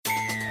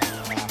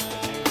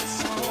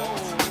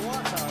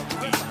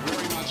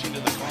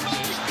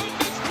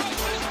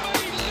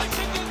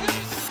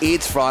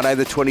It's Friday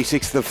the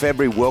 26th of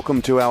February.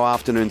 Welcome to our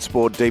afternoon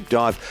sport deep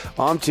dive.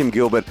 I'm Tim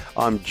Gilbert.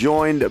 I'm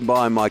joined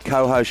by my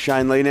co-host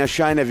Shane Lee. Now,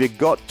 Shane, have you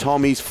got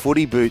Tommy's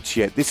footy boots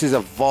yet? This is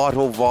a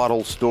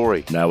vital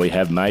story. No, we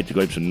have, mate. We've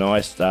got him some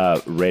nice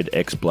red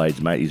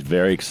X-Blades, mate. He's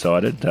very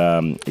excited.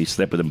 He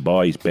slept with them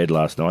by his bed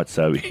last night,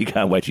 so he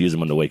can't wait to use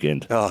them on the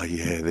weekend. Oh,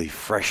 yeah, the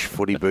fresh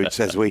footy boots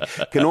as we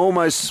can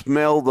almost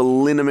smell the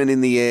liniment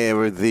in the air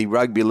with the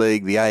rugby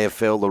league, the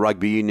AFL, the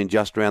rugby union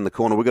just around the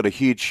corner. We've got a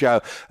huge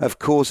show. Of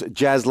course,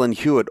 Jaslyn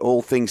Hewitt,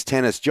 all things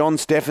tennis. John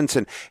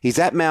Stephenson, he's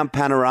at Mount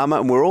Panorama,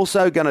 and we're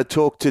also going to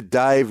talk to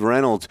Dave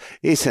Reynolds.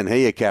 Isn't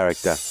he a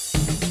character?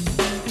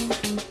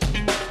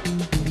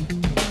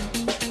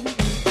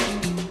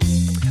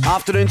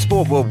 Afternoon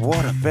sport. Well,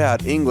 what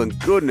about England?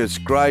 Goodness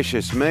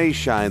gracious me,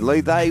 Shane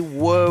Lee. They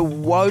were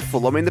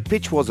woeful. I mean, the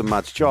pitch wasn't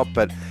much chop,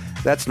 but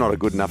that's not a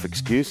good enough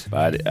excuse.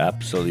 But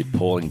absolutely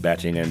appalling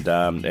batting, and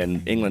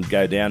England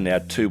go down now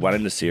 2-1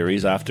 in the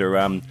series after,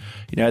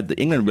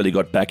 England really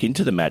got back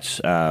into the match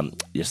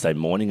yesterday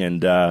morning,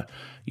 and,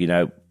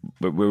 we're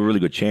a really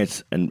good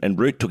chance. And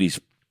Root took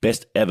his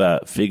best ever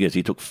figures.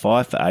 He took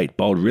 5 for 8,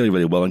 bowled really,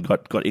 really well, and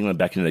got England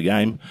back into the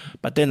game.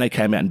 But then they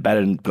came out and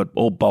batted and got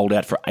all bowled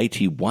out for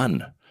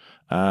 81.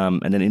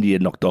 And then India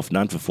knocked off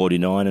none for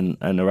 49,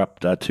 and they're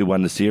up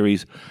 2-1 the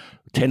series.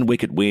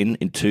 10-wicket win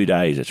in 2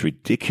 days. It's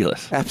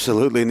ridiculous.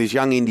 Absolutely. And this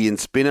young Indian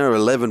spinner,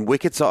 11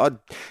 wickets.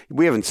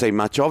 We haven't seen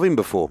much of him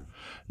before.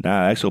 No,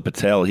 Axel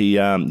Patel,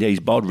 he's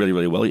bowled really,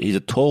 really well. He's a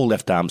tall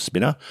left-arm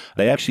spinner.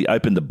 They actually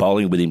opened the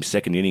bowling with him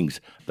second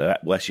innings. They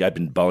actually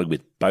opened bowling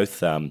with both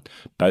spinners,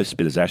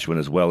 Ashwin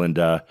as well. And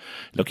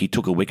look, he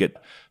took a wicket,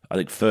 I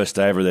think, first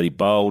over that he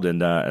bowled,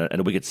 and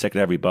a wicket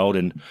second over he bowled,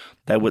 and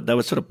they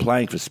were sort of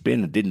playing for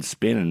spin and didn't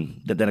spin,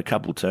 and then a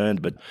couple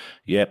turned. But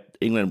yeah,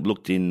 England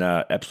looked in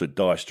absolute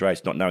dire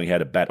straits, not knowing how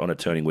to bat on a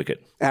turning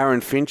wicket.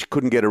 Aaron Finch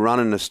couldn't get a run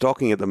in the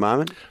stocking at the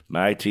moment.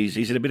 Mate,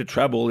 he's in a bit of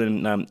trouble,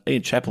 and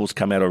Ian Chappell's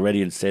come out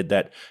already and said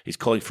that he's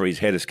calling for his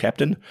head as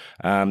captain.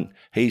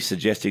 He's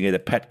suggesting either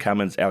Pat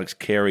Cummins, Alex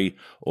Carey,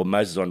 or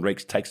Moses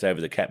Henriques takes over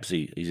the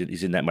captaincy.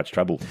 He's in that much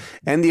trouble.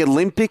 And the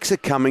Olympics are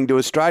coming to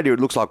Australia. It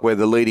looks like we're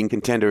the leading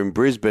contender in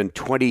Brisbane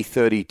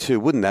 2032.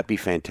 Wouldn't that be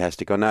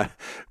fantastic? I know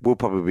we'll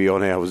probably be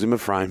on our Zimmer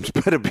frames,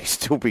 but it'd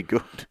still be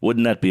good.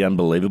 Wouldn't that be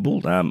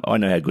unbelievable? I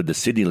know how good the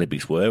Sydney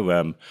Olympics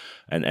were,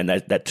 and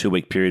that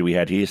 2-week period we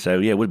had here. So,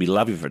 yeah, it would be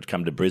lovely for it to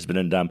come to Brisbane.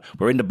 And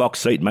we're in the box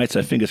seat, mate,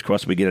 so fingers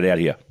crossed we get it out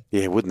here.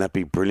 Yeah, wouldn't that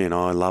be brilliant?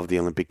 I love the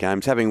Olympic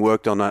Games. Having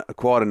worked on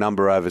quite a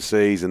number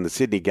overseas and the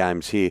Sydney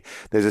Games here,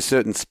 there's a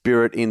certain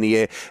spirit in the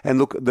air. And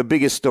look, the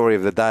biggest story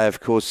of the day,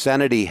 of course,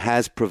 sanity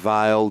has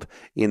prevailed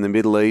in the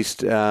Middle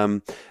East.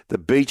 The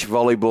beach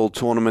volleyball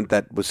tournament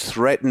that was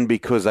threatened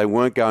because they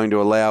weren't going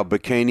to allow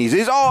bikinis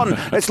is on.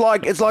 It's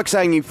like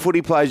saying you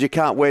footy players you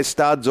can't wear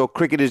studs, or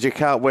cricketers you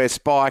can't wear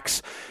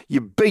spikes. You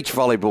beach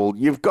volleyball,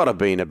 you've got to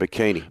be in a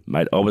bikini.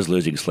 Mate, I was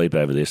losing sleep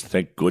over this.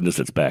 Thank goodness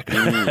it's back.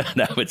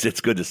 No,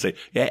 it's good to see.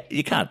 Yeah,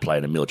 you can't play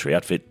in a military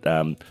outfit,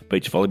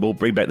 beach volleyball.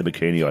 Bring back the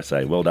bikini, I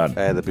say. Well done.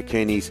 The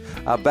bikinis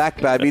are back,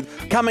 baby.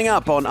 Coming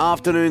up on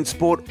Afternoon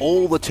Sport,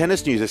 all the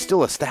tennis news. There's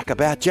still a stack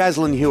about.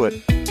 Jaslyn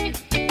Hewitt.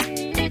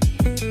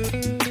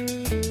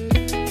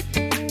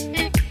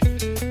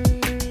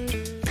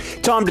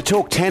 Time to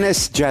talk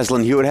tennis.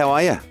 Jaslyn Hewitt, how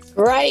are you?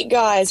 Great,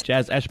 guys.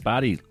 Jazz Ash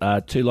Barty,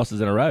 2 losses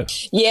in a row.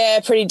 Yeah,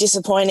 pretty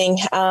disappointing.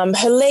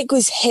 Her leg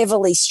was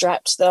heavily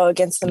strapped, though,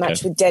 against the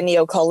match with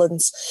Danielle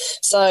Collins.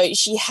 So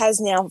she has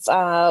now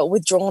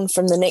withdrawn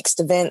from the next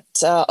event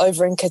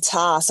over in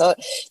Qatar. So,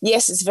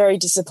 yes, it's very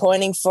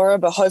disappointing for her,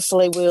 but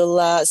hopefully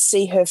we'll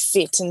see her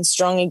fit and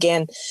strong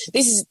again.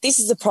 This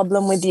is the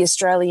problem with the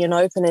Australian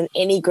Open and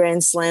any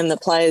Grand Slam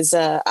that players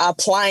are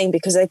playing,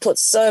 because they put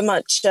so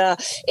much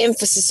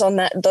emphasis on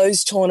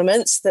those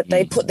tournaments that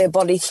they put their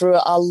body through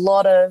a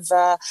lot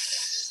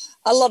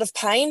of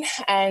pain,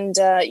 and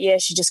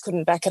she just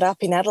couldn't back it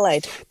up in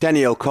Adelaide.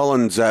 Danielle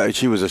Collins,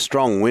 she was a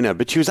strong winner,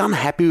 but she was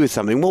unhappy with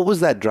something. What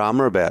was that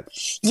drama about?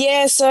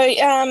 Yeah, so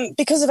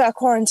because of our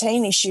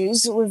quarantine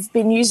issues, we've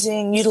been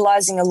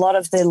utilising a lot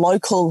of the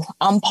local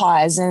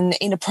umpires, and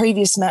in a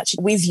previous match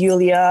with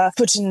Yulia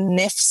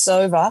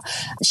Putinetsova,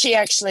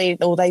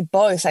 they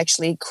both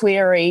actually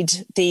queried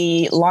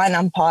the line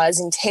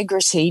umpire's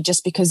integrity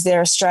just because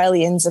they're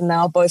Australians and they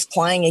were both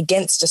playing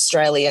against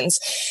Australians.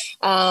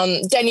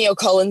 Danielle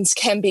Collins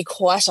can be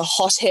quite a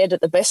hothead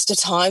at the best of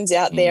times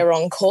out there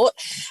on court.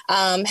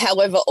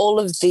 However, all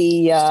of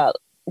the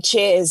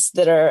chairs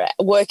that are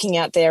working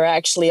out there are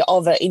actually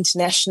of an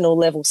international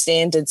level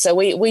standard. So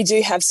we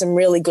do have some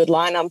really good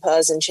line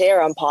umpires and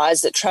chair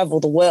umpires that travel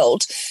the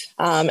world.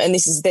 And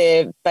this is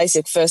their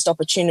basic first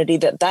opportunity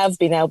that they've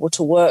been able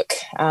to work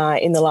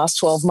in the last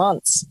 12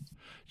 months.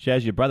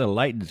 Jazz, your brother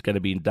Leighton is going to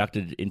be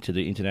inducted into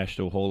the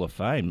International Hall of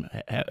Fame.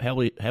 How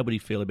would he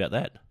feel about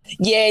that?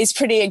 Yeah, he's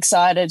pretty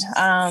excited.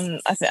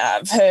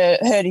 I've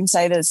heard him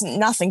say there's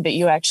nothing that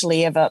you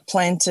actually ever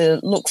plan to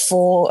look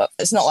for.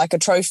 It's not like a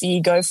trophy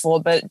you go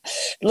for, but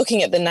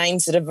looking at the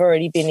names that have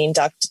already been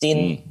inducted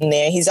in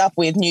there, he's up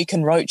with Nuke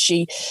and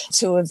Roche,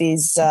 two of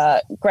his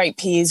great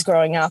peers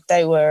growing up.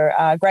 They were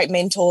great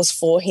mentors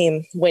for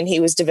him when he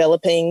was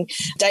developing.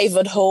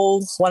 David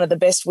Hall, one of the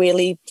best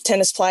wheelie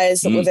tennis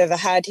players that we've ever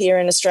had here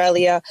in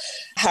Australia.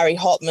 Harry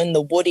Hopman,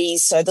 the Woodies.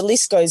 So the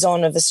list goes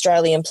on of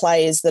Australian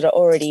players that are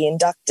already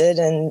inducted.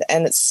 And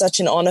it's such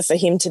an honour for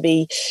him to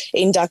be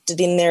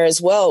inducted in there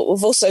as well.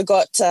 We've also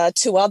got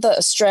two other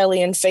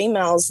Australian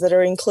females that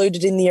are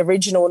included in the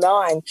original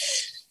 9.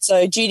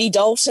 So Judy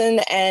Dalton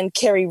and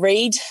Kerry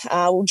Reid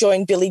will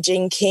join Billie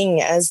Jean King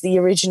as the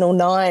original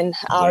 9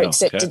 are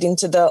accepted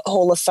into the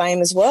Hall of Fame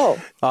as well.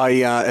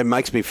 It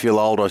makes me feel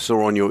old. I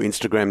saw on your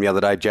Instagram the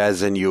other day,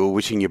 Jazz, and you were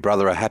wishing your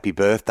brother a happy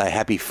birthday,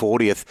 happy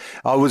 40th.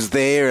 I was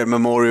there at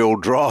Memorial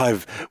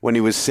Drive when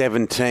he was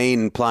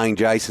 17 playing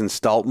Jason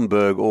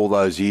Stoltenberg all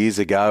those years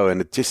ago,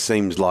 and it just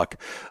seems like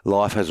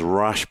life has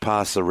rushed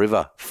past the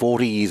river.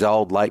 40 years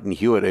old, Leighton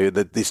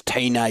Hewitt, this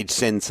teenage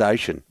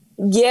sensation.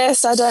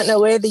 Yes, I don't know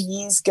where the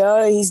years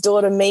go. His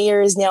daughter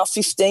Mia is now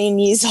 15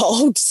 years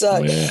old. So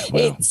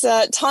it's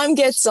time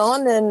gets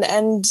on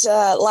and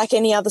like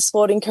any other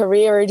sporting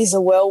career, it is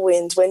a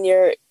whirlwind when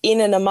you're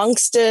in and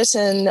amongst it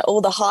and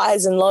all the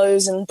highs and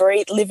lows and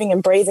living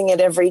and breathing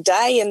it every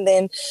day. And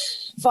then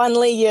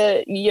finally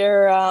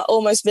you're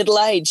almost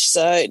middle-aged.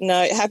 So,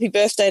 no, happy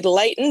birthday to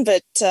Leighton.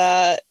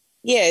 But,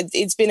 yeah,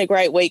 it's been a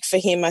great week for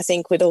him, I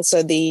think, with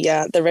also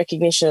the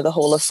recognition of the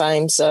Hall of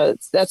Fame. So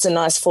that's a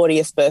nice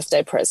 40th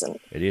birthday present.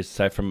 It is.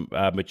 So from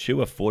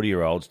mature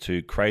 40-year-olds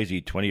to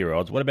crazy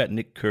 20-year-olds, what about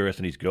Nick Kyrgios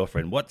and his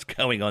girlfriend? What's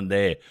going on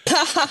there?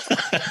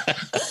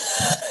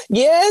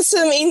 Yeah,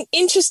 some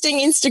interesting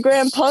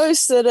Instagram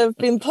posts that have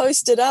been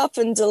posted up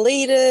and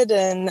deleted,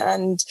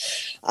 and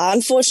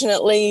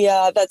unfortunately,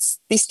 that's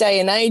this day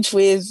and age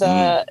with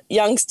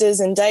youngsters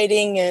and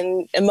dating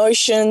and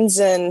emotions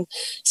and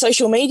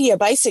social media,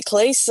 basically.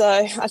 So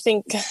I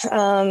think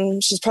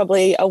she's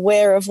probably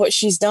aware of what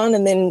she's done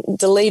and then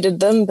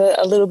deleted them, but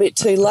a little bit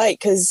too late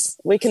because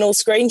we can all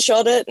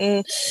screenshot it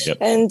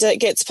and it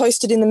gets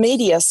posted in the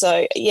media.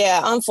 So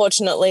yeah,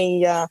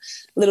 unfortunately, a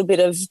little bit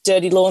of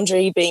dirty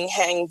laundry being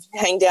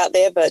hanged out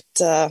there, but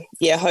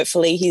yeah,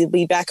 hopefully he'll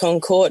be back on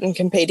court and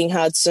competing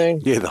hard soon.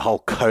 Yeah, the whole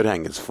coat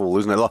hanger's full,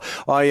 isn't it?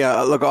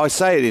 I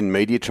say it in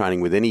media training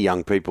with any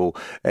young people,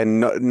 and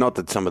not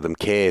that some of them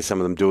care,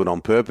 some of them do it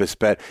on purpose,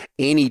 but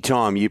any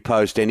time you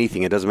post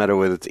anything, it doesn't matter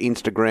whether it's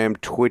Instagram,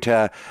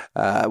 Twitter,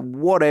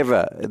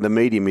 whatever the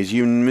medium is,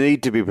 you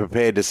need to be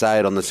prepared to say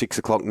it on the 6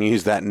 o'clock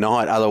news that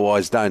night.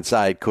 Otherwise, don't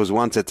say it, because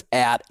once it's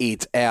out,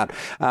 it's out.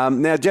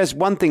 Now, just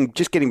one thing,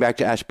 just getting back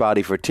to Ash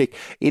Barty for a tick,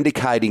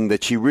 indicating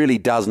that she really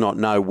does not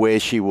know where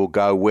she will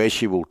go, where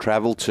she will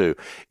travel to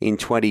in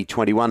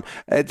 2021.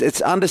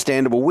 It's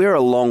understandable. We're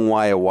a long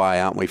way away,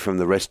 aren't we, from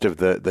the rest of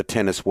the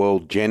tennis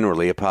world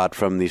generally, apart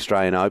from the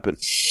Australian Open?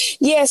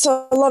 Yeah,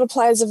 so a lot of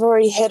players have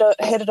already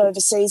headed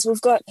overseas. We've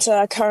got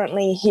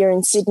currently here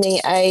in Sydney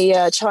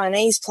a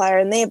Chinese player,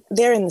 and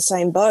they're in the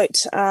same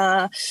boat.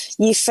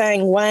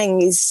 Yifang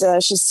Wang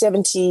she's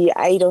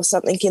 78 or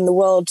something in the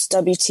world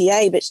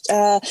WTA, but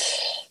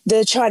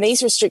the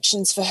Chinese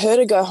restrictions for her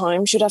to go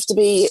home, she'd have to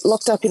be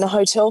locked up in a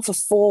hotel for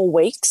 4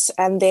 weeks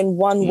and then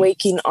 1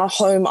 week in a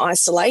home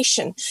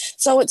isolation.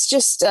 So it's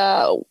just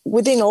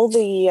within all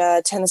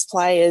the tennis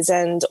players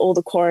and all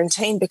the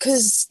quarantine,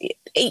 because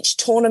each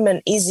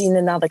tournament is in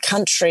another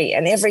country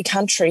and every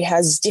country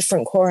has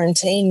different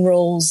quarantine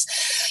rules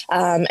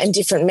and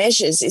different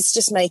measures. It's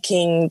just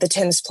making the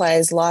tennis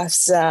players'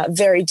 lives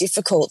very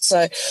difficult.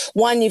 So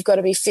one, you've got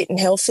to be fit and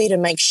healthy to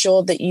make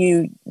sure that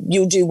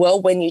you'll do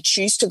well when you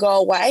choose to go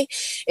away.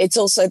 It's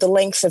also the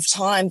length of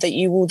time that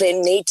you will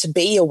then need to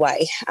be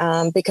away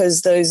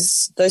because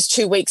those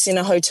 2 weeks in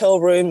a hotel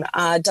room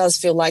does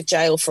feel like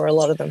jail for a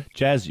lot of them.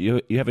 Jazz,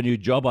 you have a new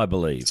job, I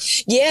believe.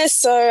 Yeah,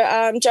 so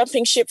I'm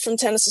jumping ship from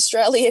Tennis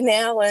Australia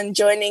now and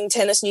joining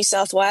Tennis New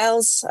South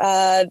Wales.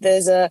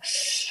 There's a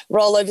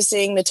role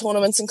overseeing the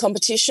tournaments and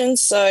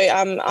competitions. So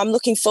I'm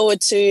looking forward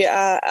to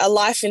a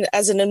life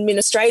as an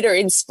administrator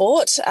in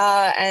sport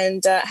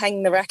and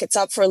hanging the rackets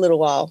up for a little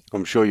while.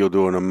 I'm sure you'll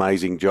do an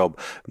amazing job,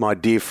 my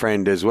dear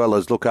friend, as well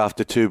as look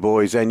after 2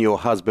 boys and your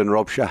husband,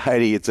 Rob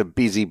Shahady. It's a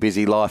busy,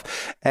 busy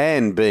life,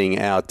 and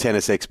being our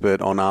tennis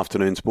expert on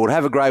Afternoon Sport.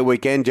 Have a great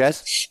weekend,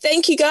 Jazz.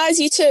 Thank you, guys.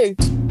 You too.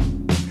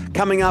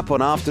 Coming up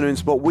on Afternoon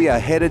Sport, we are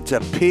headed to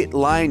Pit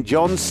Lane.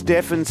 John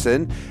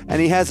Stephenson,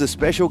 and he has a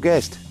special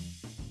guest.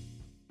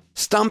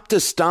 Stump to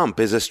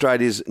Stump is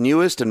Australia's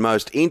newest and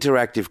most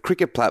interactive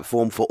cricket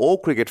platform for all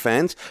cricket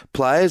fans,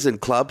 players and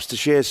clubs to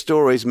share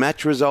stories,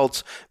 match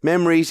results,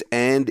 memories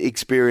and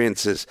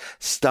experiences.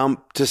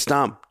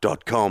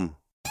 StumpToStump.com.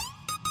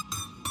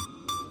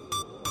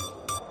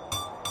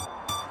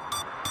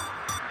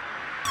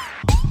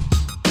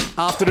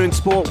 Afternoon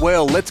Sport,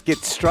 well, let's get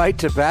straight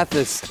to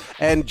Bathurst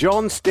and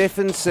John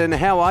Stephenson.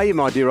 How are you,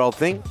 my dear old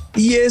thing?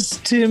 Yes,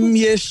 Tim.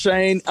 Yes,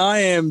 Shane. I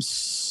am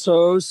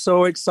so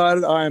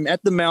excited. I am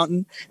at the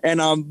mountain,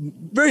 and I'm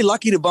very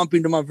lucky to bump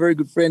into my very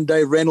good friend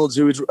Dave Reynolds,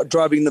 who is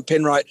driving the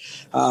Penrite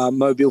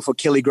mobile for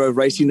Kelly Grove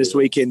Racing this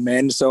weekend,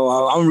 man. So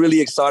I'm really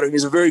excited.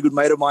 He's a very good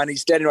mate of mine.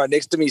 He's standing right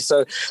next to me.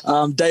 So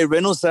Dave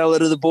Reynolds, say hello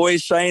to the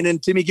boys, Shane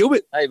and Timmy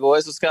Gilbert. Hey,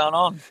 boys. What's going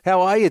on?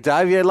 How are you,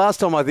 Dave? Yeah, last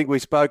time I think we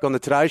spoke on the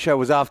Today Show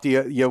was after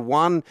you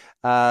won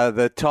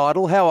the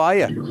title. How are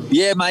you?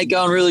 Yeah, mate,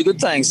 going really good,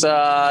 thanks.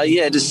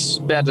 Just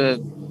about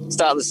to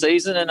start the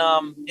season and,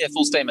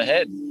 full steam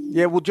ahead.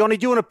 Yeah, well, Johnny,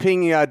 do you want to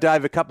ping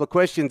Dave a couple of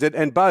questions?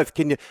 And both,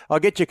 I'll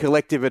get your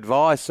collective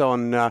advice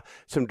on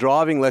some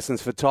driving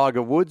lessons for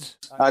Tiger Woods.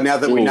 Now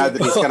that we know that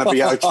he's going to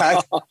be okay.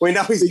 We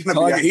know he's going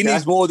to be okay. He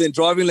needs more than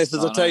driving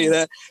lessons, I'll tell you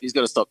that. He's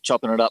got to stop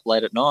chopping it up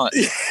late at night.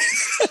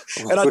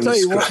 And I'll tell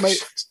you what,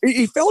 mate,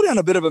 he fell down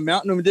a bit of a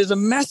mountain. I mean, there's a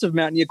massive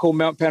mountain here called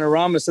Mount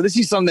Panorama. So this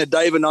is something that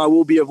Dave and I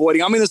will be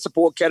avoiding. I'm in the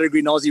support category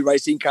in Aussie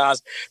racing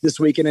cars this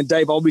weekend, and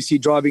Dave obviously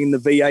driving in the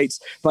V8s.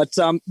 But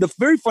the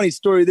very funny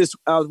story of this,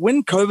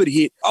 when COVID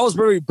hit, I was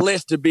very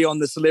blessed to be on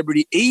the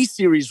Celebrity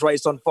E-Series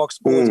race on Fox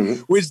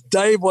Sports, which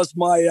Dave was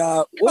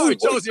my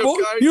coach.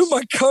 You were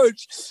my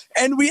coach.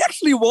 And we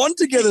actually won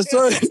together.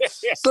 So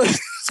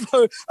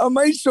I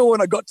made sure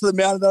when I got to the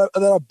mountain that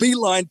I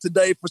beeline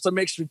today for some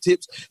extra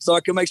tips so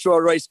I can make sure I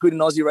race good in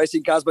Aussie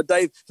racing cars. But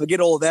Dave, forget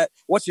all of that.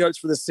 What's your hopes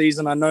for the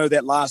season? I know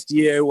that last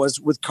year was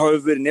with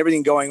COVID and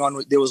everything going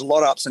on. There was a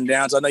lot of ups and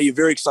downs. I know you're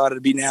very excited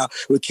to be now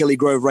with Kelly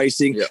Grove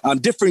Racing.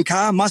 Yep. Different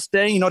car,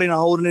 Mustang. You're not in a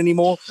Holden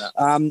anymore.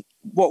 No.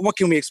 What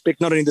can we expect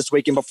not only this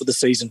weekend but for the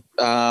season?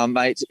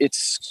 Mate,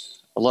 it's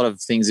a lot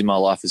of things in my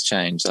life has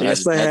changed.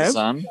 Yes, they have.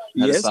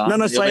 Yes. No,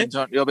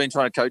 you've been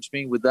trying to coach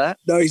me with that?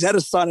 No, he's had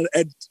a son,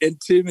 and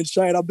Tim and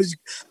Shane,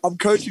 I'm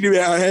coaching him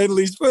how to handle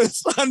his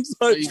first son.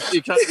 So.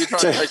 You're trying to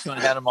coach me on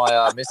how to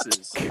my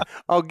missus.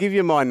 I'll give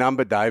you my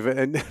number, David,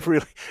 and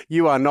really,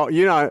 you are not,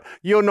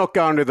 you're not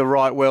going to the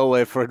right well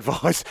there for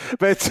advice.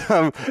 But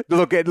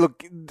look,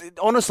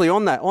 honestly,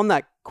 on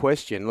that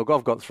question. Look,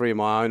 I've got three of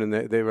my own, and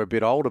they're a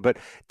bit older. But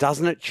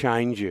doesn't it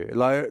change you?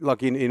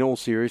 Like in all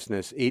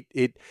seriousness,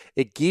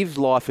 it gives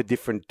life a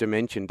different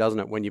dimension, doesn't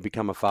it? When you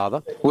become a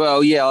father.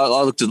 Well, yeah, I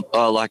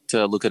like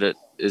to look at it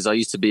as I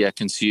used to be a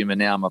consumer.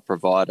 Now I'm a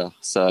provider.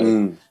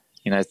 So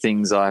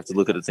things I have to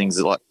look at things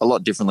a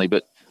lot differently.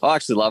 But I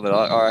actually love it.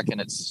 I reckon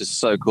it's just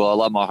so cool. I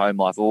love my home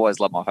life. I've always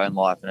loved my home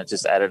life, and it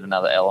just added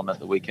another element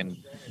that we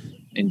can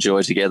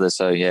enjoy together.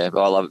 So yeah,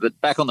 I love it.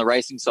 But back on the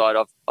racing side,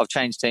 I've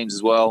changed teams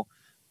as well.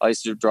 I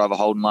used to drive a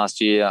Holden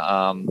last year,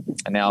 and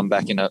now I'm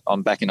back in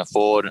a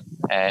Ford,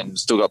 and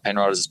still got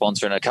Penrite as a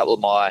sponsor, and a couple of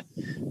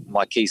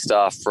my key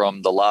staff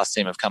from the last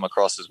team have come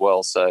across as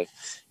well. So,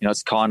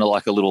 it's kind of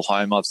like a little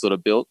home I've sort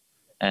of built,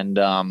 and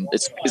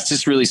it's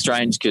just really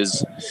strange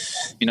because,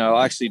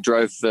 I actually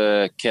drove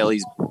for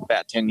Kelly's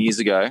about 10 years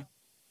ago,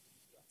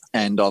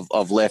 and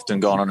I've left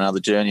and gone on another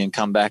journey and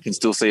come back and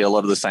still see a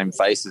lot of the same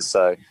faces.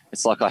 So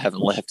it's like I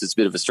haven't left. It's a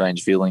bit of a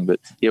strange feeling. But,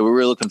 yeah, we're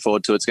really looking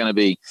forward to it. It's going to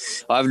be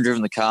 – I haven't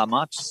driven the car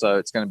much, so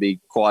it's going to be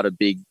quite a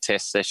big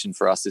test session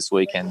for us this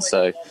weekend.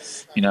 So,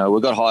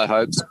 we've got high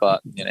hopes,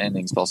 but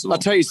anything's possible. I'll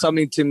tell you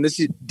something, Tim.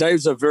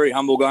 Dave's a very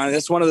humble guy, and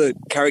that's one of the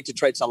character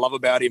traits I love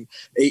about him.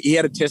 He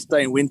had a test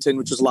day in Winton,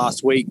 which was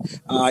last week.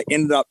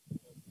 Ended up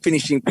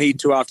finishing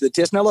P2 after the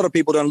test. Now, a lot of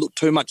people don't look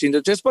too much into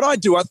the test, but I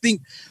do. I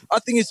think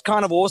it's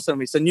kind of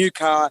awesome. It's a new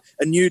car,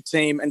 a new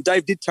team. And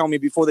Dave did tell me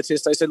before the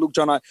test, they said, look,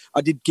 John, I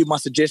did give my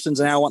suggestions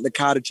on how I want the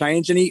car to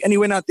change. And he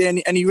went out there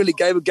and he really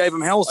gave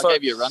him hell. So I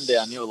gave you a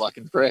rundown. You were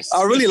impressed.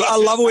 I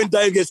love it when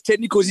Dave gets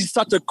technical because he's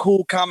such a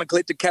cool, calm and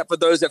collected cat. For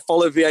those that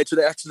follow V8, so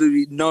they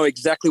absolutely know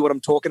exactly what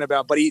I'm talking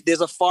about. But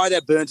there's a fire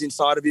that burns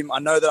inside of him. I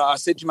know that I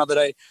said to him the other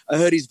day, I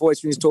heard his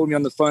voice when he was talking to me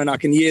on the phone. I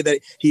can hear that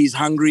he's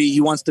hungry. He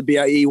wants to be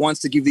out here. He wants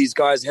to give these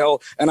guys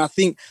hell. And I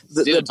think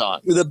dinner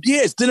time.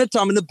 It's dinner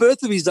time, and the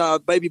birth of his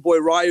baby boy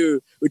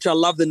Ryu, which I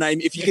love the name.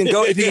 If you can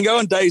go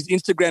on Dave's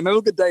Instagram, have a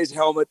look at Dave's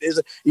helmet.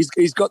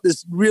 He's got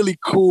this really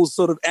cool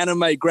sort of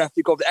anime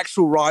graphic of the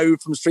actual Ryu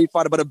from Street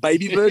Fighter, but a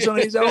baby version on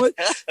his helmet.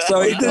 So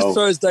it just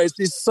shows Dave.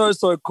 It's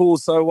so cool.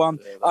 So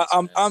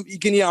you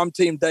can hear I'm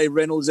Team Dave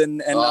Reynolds,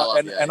 and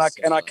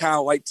I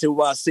can't wait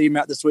to see him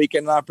out this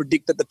weekend. And I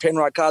predict that the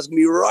Penrite car's gonna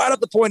be right up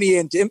the pointy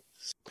end, Tim.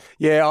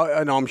 Yeah,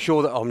 and I'm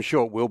sure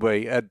it will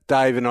be,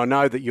 Dave. And I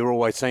know that you're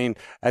always seen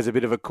as a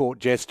bit of a court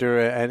jester,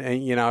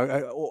 and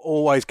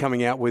always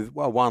coming out with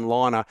a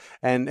one-liner.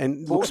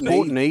 And look,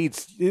 sport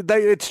needs.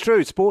 It's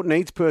true, sport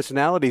needs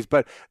personalities.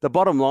 But the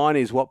bottom line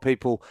is what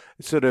people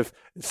sort of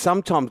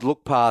sometimes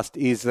look past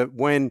is that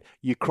when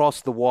you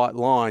cross the white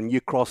line,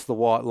 you cross the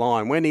white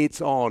line. When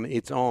it's on,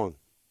 it's on.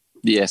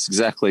 Yes,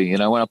 exactly.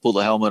 When I pull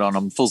the helmet on,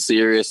 I'm full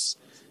serious.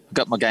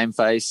 Got my game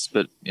face,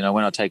 but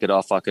when I take it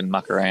off, I can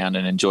muck around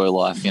and enjoy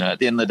life. At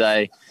the end of the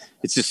day,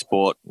 it's just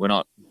sport. We're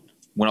not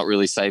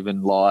really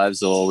saving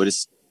lives, or we're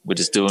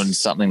just doing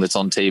something that's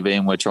on TV,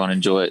 and we're trying to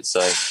enjoy it. So,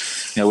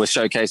 we're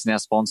showcasing our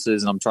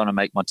sponsors, and I'm trying to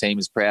make my team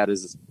as proud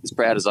as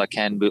I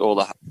can for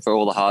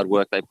all the hard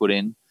work they put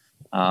in.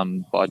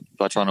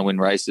 by trying to win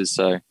races.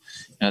 So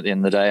at the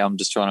end of the day, I'm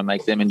just trying to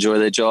make them enjoy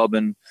their job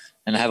and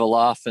have a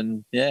laugh.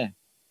 And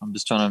I'm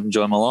just trying to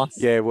enjoy my life.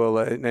 Yeah, well,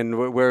 and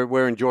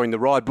we're enjoying the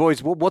ride.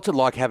 Boys, what's it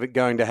like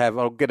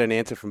I'll get an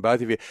answer from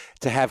both of you,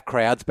 to have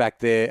crowds back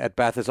there at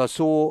Bathurst? I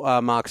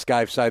saw Mark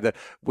Scaife say that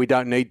we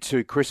don't need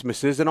 2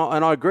 Christmases, and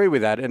I agree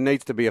with that. It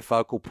needs to be a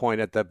focal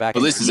point at the back.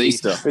 Well, this is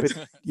Easter.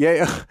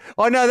 Yeah,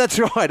 I know, that's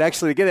right,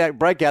 actually.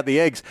 Break out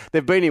the eggs.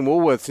 They've been in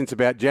Woolworths since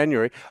about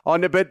January. I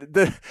know, but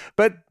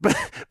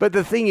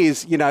the thing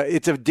is,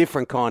 it's a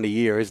different kind of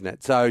year, isn't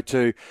it? So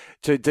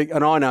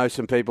and I know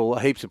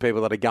heaps of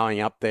people that are going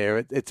up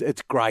there.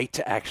 It's great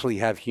to actually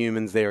have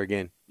humans there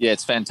again. Yeah,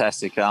 it's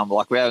fantastic.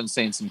 We haven't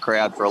seen some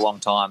crowd for a long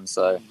time.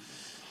 So,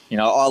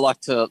 I like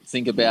to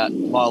think about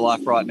my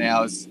life right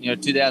now as,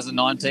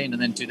 2019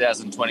 and then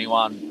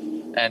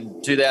 2021.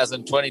 And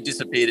 2020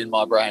 disappeared in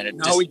my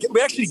brain.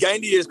 We actually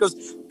gained years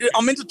because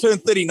I'm meant to turn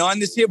 39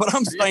 this year, but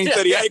I'm staying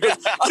 38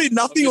 because I did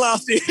nothing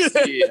last year.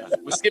 Yeah,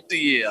 we skipped a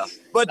year.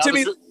 But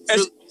Timmy,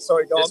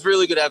 sorry, go on. It's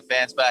really good to have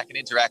fans back and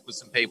interact with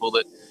some people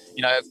that,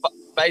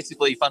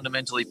 basically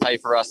fundamentally pay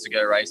for us to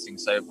go racing.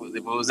 So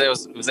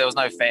if there was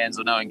no fans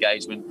or no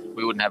engagement,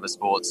 we wouldn't have a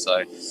sport. So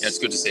it's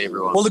good to see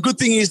everyone. Well, the good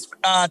thing is,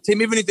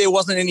 Tim, even if there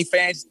wasn't any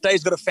fans,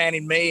 Dave's got a fan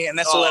in me, and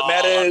that's all that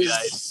matters.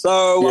 Okay.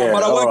 So,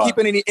 but I won't keep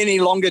it any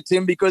longer,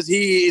 Tim, because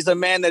he is a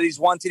man that is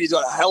wanted. He's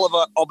got a hell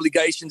of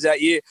obligations out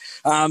here.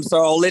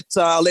 So I'll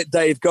let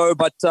Dave go,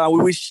 but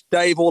we wish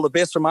Dave all the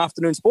best from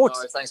Afternoon Sports.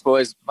 Right, thanks,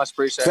 boys. Much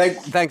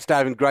appreciated. Thanks,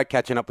 Dave, and great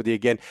catching up with you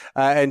again.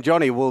 And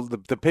Johnny, well,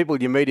 the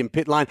people you meet in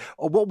pit lane,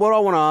 what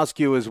I want to ask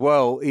you as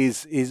well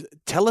is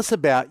tell us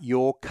about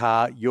your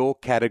car, your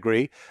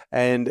category,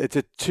 and it's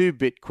a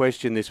 2-bit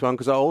question, this one,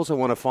 because I also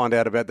want to find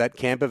out about that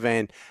camper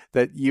van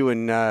that you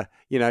and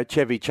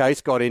Chevy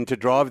Chase got in to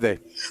drive there.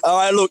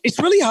 Look, it's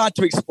really hard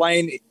to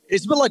explain.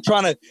 It's a bit like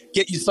trying to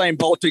get Usain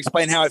Bolt to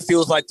explain how it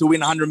feels like to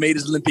win 100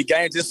 metres Olympic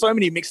Games. There's so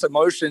many mixed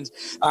emotions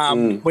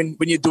when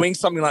you're doing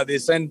something like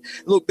this. And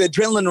look, the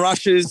adrenaline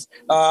rushes.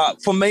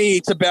 For me,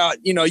 it's about,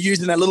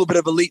 using that little bit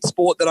of elite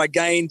sport that I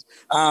gained,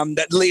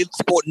 that elite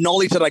sport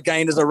knowledge that I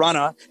gained as a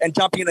runner, and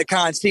jumping in the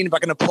car and seeing if I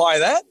can apply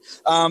that.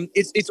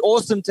 It's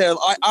awesome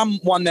I'm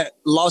one that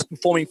loves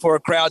performing for a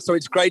crowd, so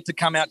it's great to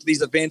come out to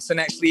these events and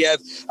actually have,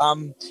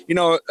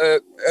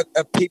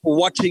 people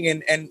watching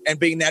and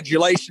being an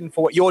adulation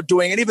for what you're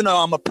doing. And even though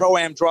I'm a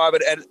Pro-Am driver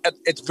at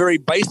its very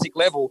basic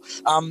level,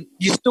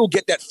 you still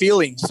get that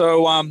feeling.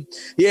 So,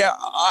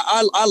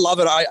 I love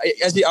it.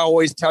 As I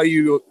always tell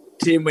you,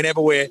 Tim, whenever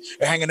we're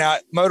hanging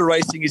out, motor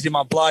racing is in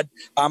my blood.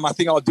 I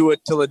think I'll do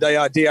it till the day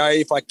I die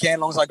if I can, as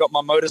long as I got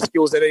my motor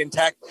skills that are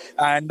intact.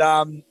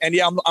 I'm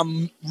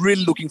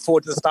really looking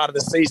forward to the start of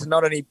the season,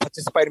 not only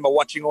participating but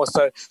watching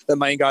also the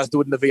main guys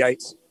do it in the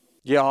V8s.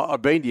 Yeah,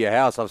 I've been to your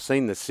house. I've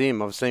seen the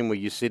sim. I've seen where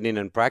you sit in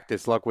and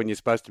practice. Like when you're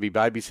supposed to be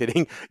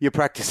babysitting, you're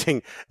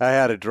practicing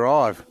how to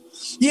drive.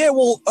 Yeah,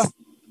 well,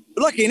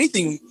 like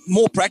anything,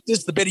 more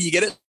practice, the better you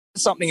get it.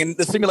 Something, and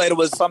the simulator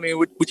was something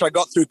which I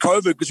got through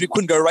COVID because we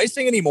couldn't go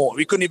racing anymore.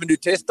 We couldn't even do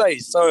test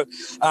days. So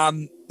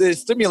the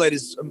simulator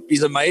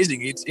is amazing.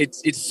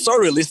 It's so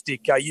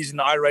realistic using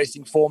the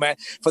iRacing format.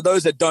 For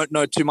those that don't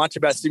know too much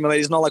about simulators,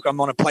 it's not like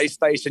I'm on a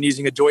PlayStation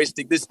using a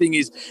joystick. This thing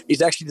is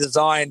actually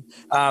designed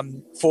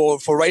for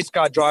race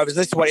car drivers.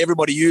 This is what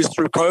everybody used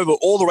through COVID.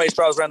 All the race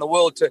drivers around the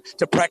world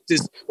to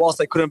practice whilst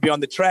they couldn't be on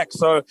the track.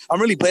 So I'm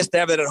really blessed to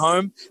have it at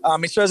home.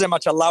 It shows how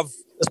much I love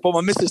the sport.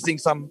 My missus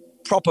thinks I'm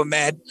proper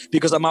mad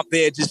because I'm up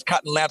there just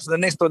cutting laps, and the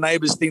next door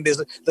neighbours think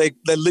they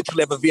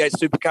literally have a V8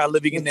 supercar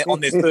living in there on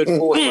their third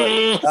floor. So,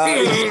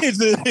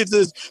 it's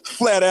just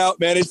flat out,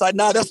 man. It's like,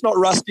 no, that's not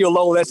Rusty or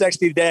Lowell, that's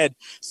actually Dad.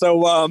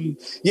 So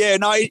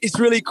it's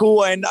really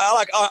cool, and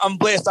I'm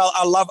blessed.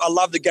 I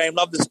love the game,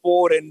 love the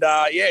sport, and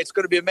it's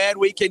going to be a mad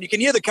weekend. You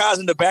can hear the cars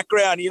in the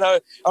background. I'm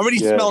already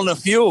smelling the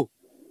fuel.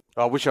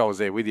 I wish I was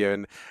there with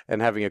you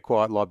and having a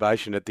quiet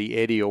libation at the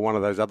Eddie or one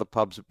of those other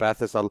pubs at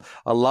Bathurst.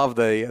 I love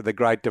the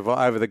Great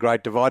Divide, over the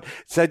Great Divide.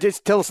 So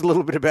just tell us a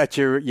little bit about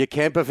your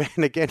camper van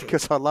again,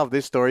 because I love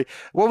this story.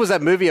 What was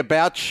that movie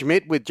about,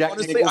 Schmidt, with Jack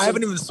Honestly, Nicholson? I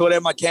haven't even sorted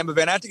out my camper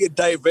van. I had to get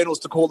Dave Reynolds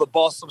to call the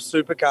boss of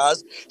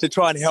Supercars to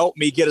try and help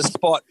me get a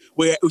spot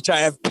which I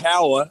have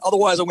power.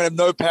 Otherwise, I'm going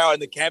to have no power in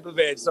the camper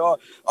van. So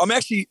I'm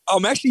actually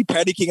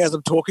panicking as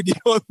I'm talking to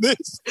you on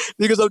this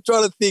because I'm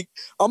trying to think,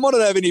 I'm not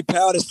going to have any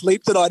power to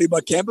sleep tonight in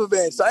my camper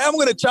van. So I'm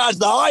going to charge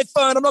the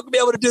iPhone. I'm not going to be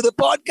able to do the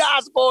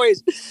podcast,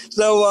 boys.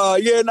 So,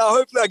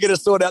 hopefully I get it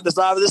sorted out this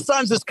afternoon. The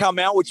sun's just come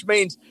out, which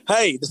means,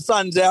 hey, the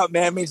sun's out,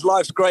 man. It means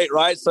life's great,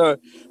 right? So,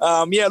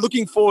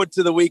 looking forward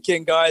to the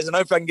weekend, guys, and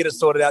hopefully I can get it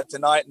sorted out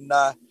tonight and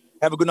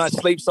have a good night's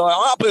sleep. So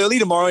I'm up early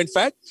tomorrow, in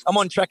fact. I'm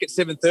on track at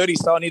 7:30,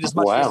 so I need as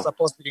much rest as I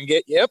possibly can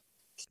get. Yep.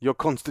 Your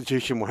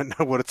constitution won't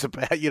know what it's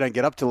about. You don't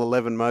get up till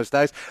 11 most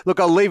days. Look,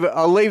 I'll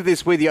leave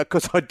this with you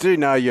because I do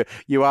know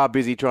you are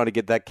busy trying to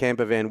get that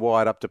camper van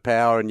wired up to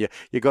power, and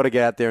you got to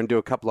get out there and do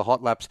a couple of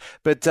hot laps.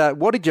 But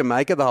what did you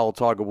make of the whole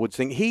Tiger Woods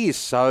thing? He is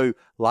so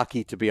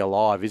lucky to be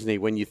alive, isn't he?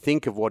 When you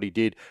think of what he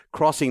did,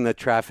 crossing the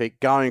traffic,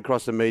 going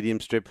across the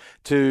medium strip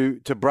to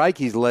break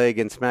his leg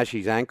and smash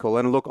his ankle.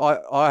 And look,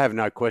 I have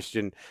no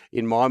question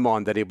in my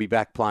mind that he'll be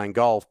back playing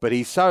golf, but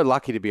he's so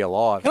lucky to be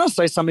alive. Can I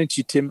say something to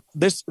you, Tim?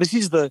 This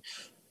is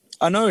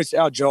I know it's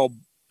our job,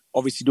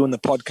 obviously doing the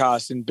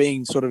podcast and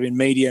being sort of in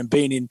media and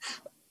being in,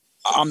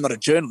 I'm not a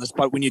journalist,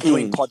 but when you're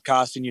doing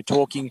podcasts and you're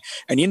talking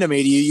and you're in the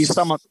media, you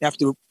somewhat have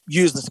to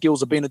use the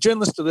skills of being a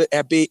journalist to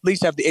at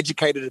least have the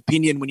educated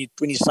opinion when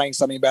you're saying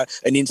something about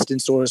an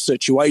instance or a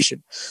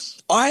situation.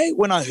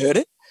 When I heard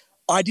it,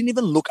 I didn't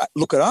even look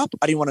it up.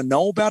 I didn't want to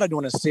know about it. I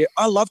didn't want to see it.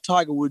 I love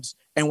Tiger Woods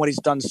and what he's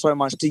done so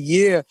much. To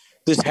hear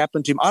this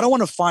happen to him, I don't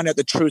want to find out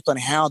the truth on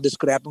how this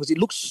could happen because it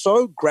looks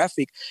so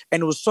graphic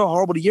and it was so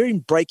horrible to hear him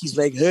break his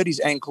leg, hurt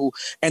his ankle,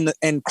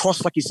 and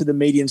cross, like you said, the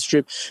median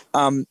strip.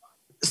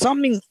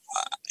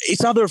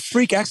 It's either a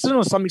freak accident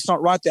or something's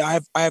not right there.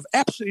 I have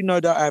absolutely no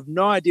doubt. I have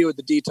no idea what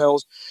the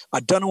details. I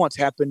don't know what's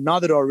happened.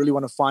 Neither do I really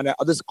want to find out.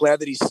 I'm just glad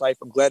that he's safe.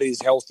 I'm glad that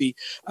he's healthy.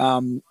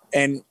 And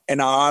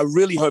I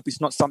really hope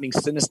it's not something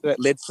sinister that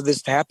led for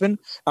this to happen.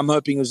 I'm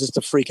hoping it was just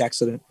a freak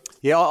accident.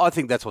 Yeah, I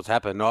think that's what's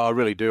happened. I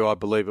really do. I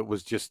believe it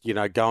was just,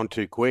 going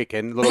too quick.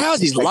 And look, how's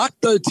his luck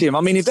though, Tim?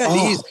 I mean, if that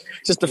is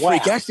just a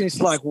freak accident,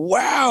 it's like,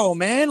 wow,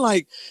 man.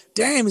 Like,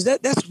 damn,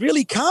 that's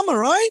really karma,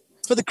 right?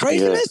 For the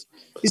craziness? Yeah.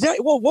 Is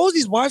that what was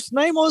his wife's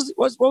name? What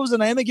was the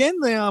name again?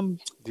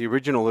 The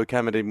original who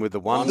came at him with the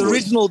one. The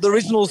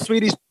original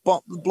Swedish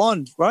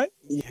blonde, right?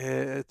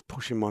 Yeah, it's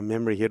pushing my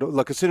memory here.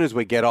 Look, as soon as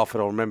we get off it,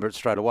 I'll remember it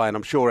straight away, and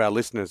I'm sure our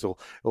listeners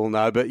will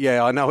know. But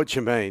yeah, I know what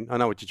you mean. I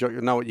know what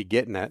you're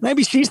getting at.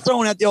 Maybe she's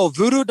throwing out the old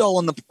voodoo doll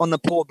on the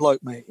poor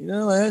bloke, mate.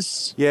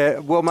 That's... Yeah,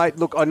 well, mate.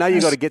 Look, I know you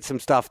got to get some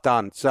stuff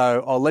done,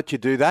 so I'll let you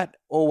do that.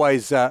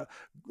 Always.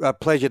 A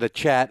pleasure to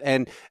chat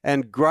and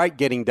great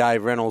getting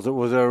Dave Reynolds. It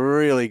was a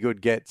really good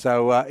get.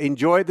 So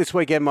enjoy it this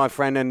weekend, my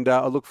friend, and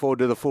I look forward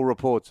to the full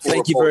reports.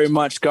 Thank you very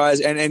much,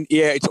 guys. And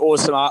yeah, it's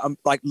awesome.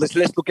 Let's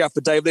look out for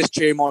Dave. Let's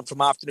cheer him on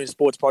from Afternoon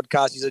Sports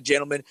Podcast. He's a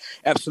gentleman,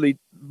 absolute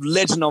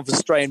legend of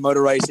Australian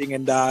motor racing,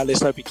 and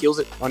let's hope he kills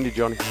it. On you,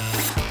 Johnny.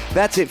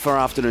 That's it for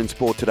Afternoon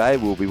Sport today.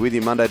 We'll be with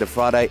you Monday to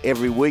Friday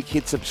every week.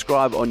 Hit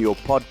subscribe on your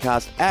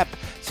podcast app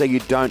so you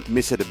don't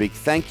miss it. A big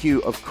thank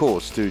you, of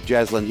course, to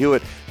Jaslyn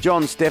Hewitt,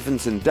 John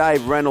Stephenson,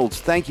 Dave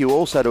Reynolds. Thank you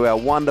also to our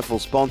wonderful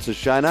sponsors,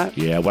 Shona.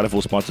 Yeah,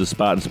 wonderful sponsors,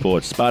 Spartan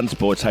Sports,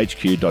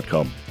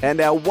 SpartanSportsHQ.com.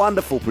 And our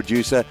wonderful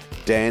producer,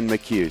 Dan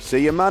McHugh.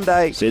 See you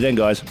Monday. See you then,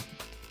 guys.